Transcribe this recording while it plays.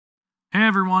Hey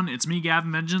everyone, it's me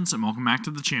Gavin and welcome back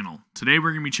to the channel. Today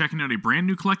we're going to be checking out a brand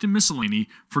new collected Miscellany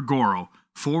for Gorou,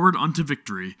 Forward Unto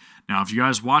Victory. Now if you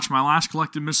guys watched my last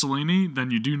collected Miscellany, then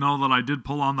you do know that I did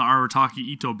pull on the Arataki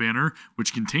Ito banner,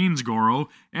 which contains Gorou,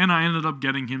 and I ended up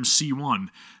getting him C1.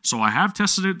 So I have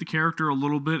tested out the character a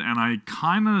little bit, and I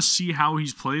kind of see how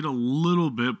he's played a little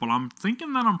bit, but I'm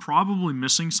thinking that I'm probably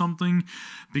missing something,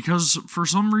 because for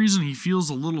some reason he feels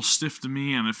a little stiff to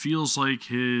me, and it feels like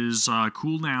his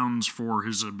cooldowns for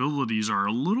his abilities are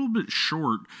a little bit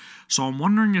short. So I'm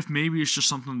wondering if maybe it's just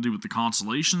something to do with the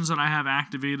constellations that I have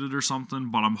activated or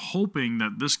something, but I'm hoping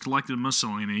that this collected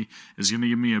Miscellany is going to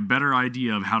give me a better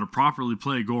idea of how to properly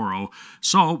play Gorou.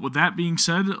 So, with that being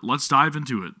said, let's dive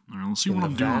into it. All right, let's see what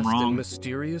I'm doing wrong. In the vast and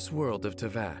mysterious world of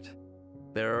Teyvat,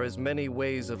 there are as many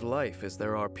ways of life as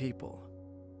there are people.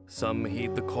 Some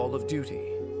heed the call of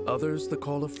duty, others the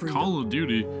call of freedom. Call of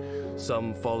Duty?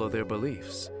 Some follow their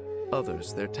beliefs,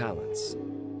 others their talents.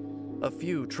 A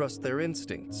few trust their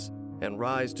instincts and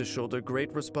rise to shoulder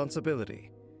great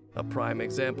responsibility, a prime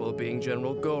example being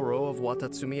General Gorou of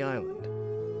Watatsumi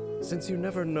Island. Since you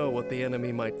never know what the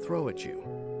enemy might throw at you,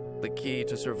 the key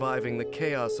to surviving the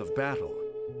chaos of battle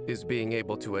is being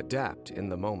able to adapt in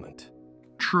the moment.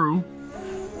 True.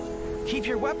 Keep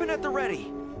your weapon at the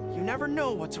ready. You never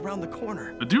know what's around the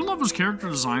corner. I do love his character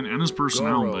design and his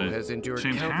personality. Gorou has endured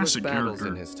countless battles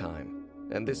in his time,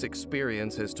 and this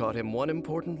experience has taught him one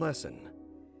important lesson.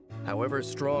 However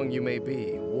strong you may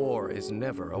be, war is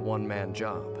never a one-man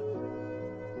job.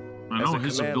 I know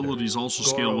his abilities also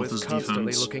scale with his defense.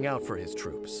 Constantly looking out for his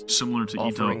troops, similar to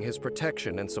Ito. Offering his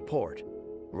protection and support,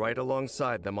 right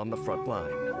alongside them on the front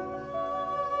line.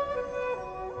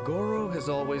 Gorou has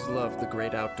always loved the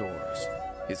great outdoors.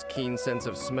 His keen sense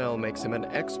of smell makes him an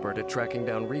expert at tracking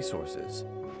down resources.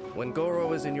 When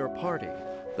Gorou is in your party,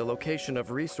 the location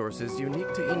of resources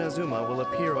unique to Inazuma will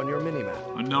appear on your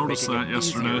minimap. I noticed that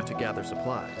yesterday. To gather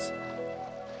supplies.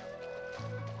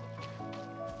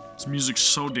 This music's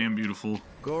so damn beautiful.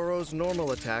 Gorou's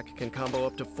normal attack can combo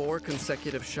up to 4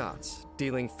 consecutive shots,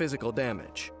 dealing physical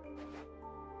damage.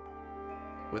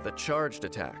 With a charged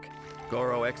attack,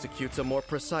 Gorou executes a more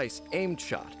precise aimed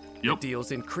shot that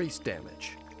deals increased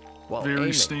damage. While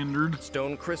very standard.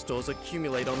 Stone crystals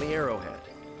accumulate on the arrowhead.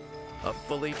 A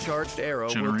fully charged arrow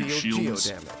will deal geo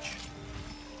damage.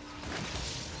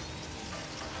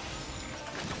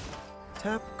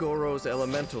 Tap Gorou's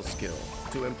elemental skill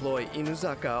to employ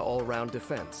Inuzaka all-round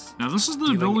defense. Now this is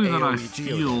the ability that I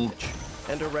feel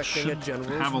and erecting should a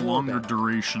general's have a longer banner.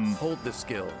 duration. Hold the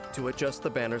skill to adjust the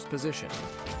banner's position.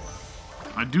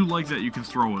 I do like that you can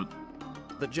throw it.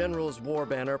 The general's war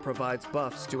banner provides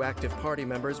buffs to active party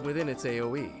members within its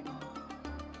AoE.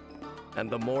 And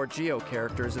the more Geo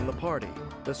characters in the party,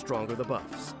 the stronger the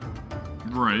buffs.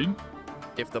 Right.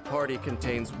 If the party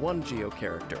contains 1 Geo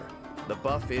character, the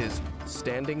buff is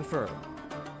Standing Firm,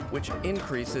 which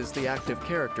increases the active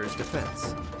character's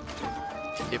defense.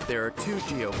 If there are 2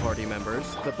 Geo party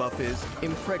members, the buff is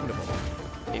Impregnable,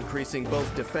 increasing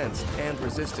both defense and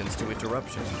resistance to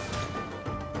interruption.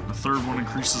 The third one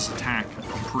increases attack,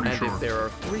 I'm pretty sure. And if there are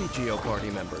 3 Geo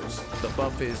party members, the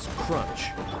buff is Crunch,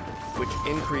 which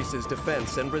increases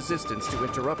defense and resistance to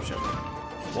interruption,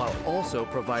 while also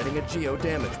providing a Geo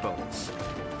damage bonus.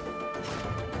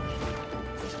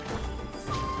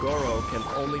 Gorou can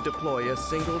only deploy a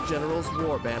single General's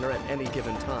War Banner at any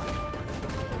given time.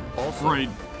 Also,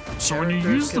 so when you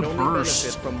use the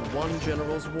burst, from 1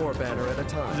 General's War Banner at a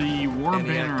time, the War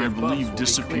Banner, I believe,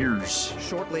 disappears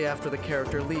shortly after the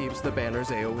character leaves the banner's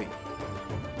AoE.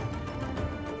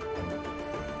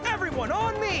 Everyone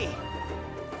on me!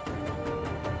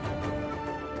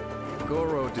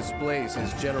 Gorou displays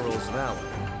his General's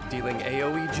Valor, dealing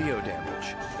AoE geo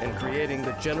damage, and creating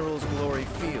the General's Glory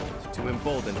field to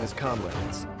embolden his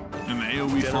comrades. And the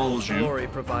AoE follows you. Glory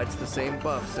provides the same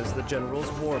buffs as the General's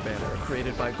War Banner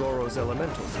created by Gorou's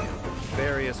elemental skill.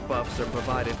 Various buffs are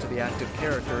provided to the active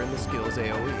character in the skill's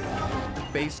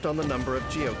AoE, based on the number of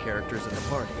Geo characters in the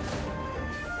party.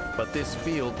 But this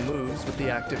field moves with the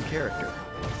active character.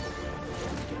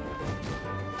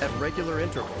 At regular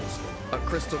intervals, a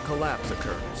crystal collapse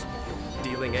occurs,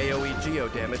 dealing AoE geo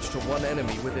damage to 1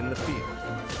 enemy within the field,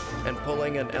 and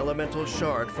pulling an elemental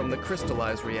shard from the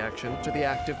crystallize reaction to the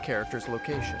active character's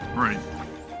location. Right.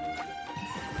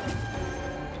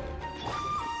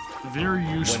 Very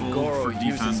useful when Gorou for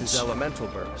defense. Uses his elemental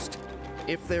burst,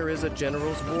 if there is a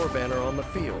General's War Banner on the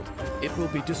field, it will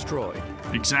be destroyed.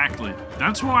 Exactly.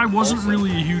 That's why I wasn't really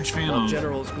a huge fan while of.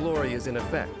 General's Glory is in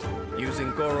effect,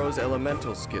 using Gorou's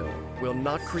elemental skill will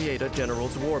not create a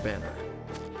General's War Banner.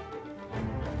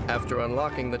 After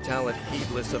unlocking the talent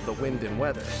Heedless of the Wind and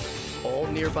Weather, all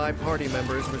nearby party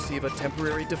members receive a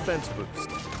temporary defense boost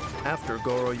after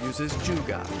Gorou uses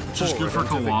Juga, Just good for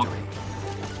forward co-op. unto victory.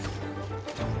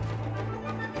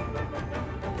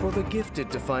 For the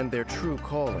gifted to find their true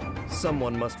calling,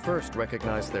 someone must first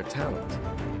recognize their talent.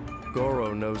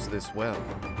 Gorou knows this well.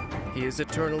 He is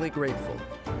eternally grateful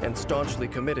and staunchly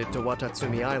committed to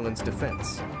Watatsumi Island's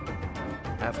defense.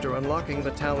 After unlocking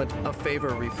the talent A Favor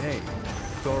Repaid,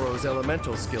 Gorou's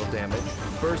elemental skill damage,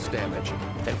 burst damage,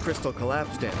 and crystal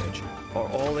collapse damage are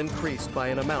all increased by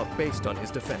an amount based on his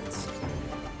defense.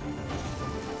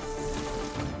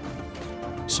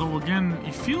 So again,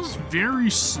 he feels very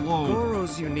slow.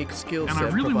 Gorou's unique skill And set I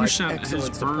really wish provides that his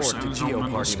excellent burst support and to his Geo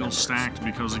elemental party skills members. stacked,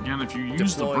 because again, if you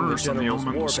use the Deploying burst, then the General's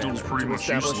elemental war skill's banner pretty to much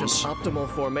establish useless. an optimal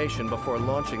formation before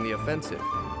launching the offensive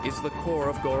is the core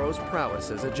of Gorou's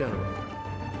prowess as a general.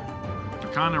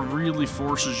 It kind of really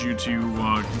forces you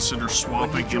to consider When he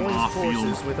swapping him joins off forces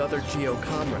field. with other Geo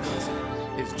comrades,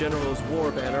 his general's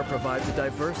war banner provides a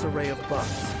diverse array of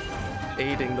buffs,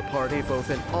 aiding the party both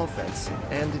in offense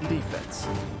and in defense.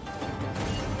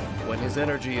 When his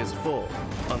energy is full,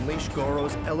 unleash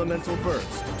Gorou's elemental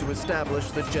burst to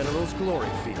establish the general's glory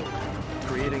field,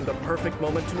 creating the perfect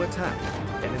moment to attack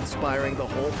and inspiring the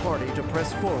whole party to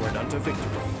press forward unto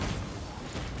victory.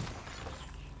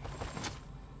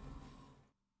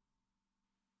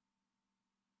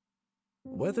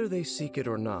 Whether they seek it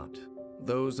or not,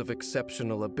 those of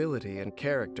exceptional ability and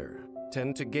character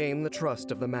tend to gain the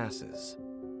trust of the masses.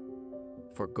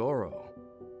 For Gorou,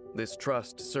 this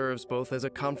trust serves both as a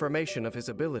confirmation of his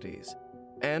abilities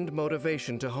and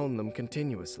motivation to hone them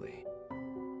continuously.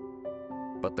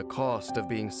 But the cost of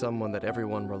being someone that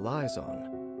everyone relies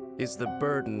on is the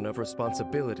burden of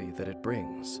responsibility that it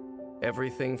brings.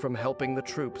 Everything from helping the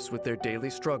troops with their daily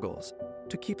struggles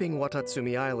to keeping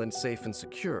Watatsumi Island safe and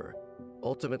secure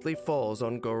ultimately falls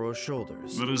on Gorou's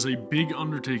shoulders. That is a big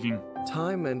undertaking.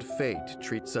 Time and fate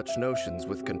treat such notions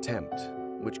with contempt,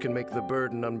 which can make the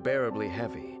burden unbearably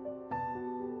heavy.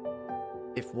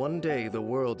 If one day the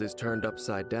world is turned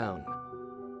upside down,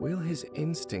 will his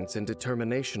instincts and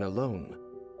determination alone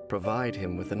provide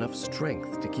him with enough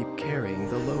strength to keep carrying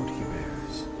the load he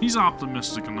bears? He's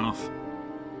optimistic enough.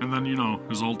 And then, you know,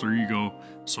 his alter ego,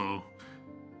 so...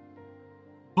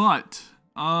 But,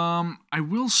 I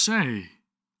will say,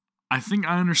 I think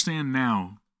I understand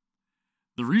now.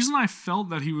 The reason I felt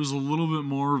that he was a little bit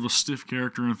more of a stiff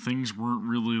character and things weren't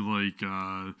really, like,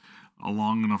 a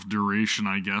long enough duration,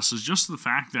 I guess, is just the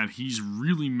fact that he's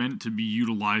really meant to be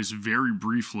utilized very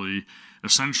briefly.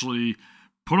 Essentially,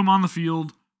 put him on the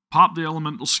field, pop the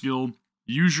elemental skill,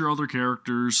 use your other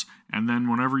characters, and then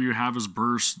whenever you have his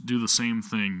burst, do the same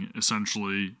thing.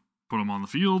 Essentially, put him on the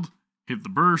field, hit the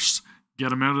burst,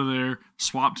 get him out of there,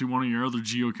 swap to one of your other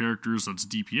Geo characters that's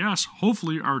DPS,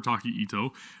 hopefully Arataki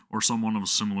Ito, or someone of a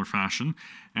similar fashion,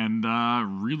 and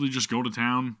really just go to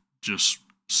town, just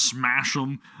smash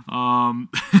them.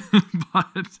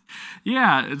 But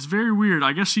yeah, it's very weird.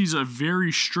 I guess he's a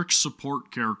very strict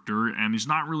support character, and he's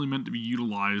not really meant to be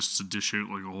utilized to dish out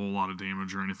like a whole lot of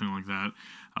damage or anything like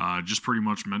that. Just pretty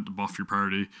much meant to buff your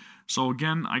party. So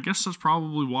again, I guess that's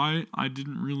probably why I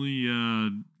didn't really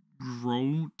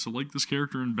grow to like this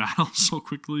character in battle so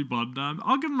quickly, but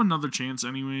I'll give him another chance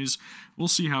anyways. We'll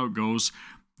see how it goes.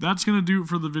 That's going to do it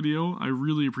for the video. I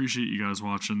really appreciate you guys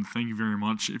watching. Thank you very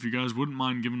much. If you guys wouldn't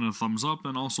mind giving it a thumbs up,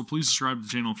 and also please subscribe to the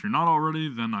channel if you're not already,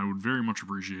 then I would very much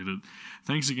appreciate it.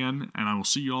 Thanks again, and I will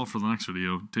see you all for the next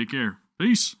video. Take care.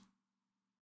 Peace!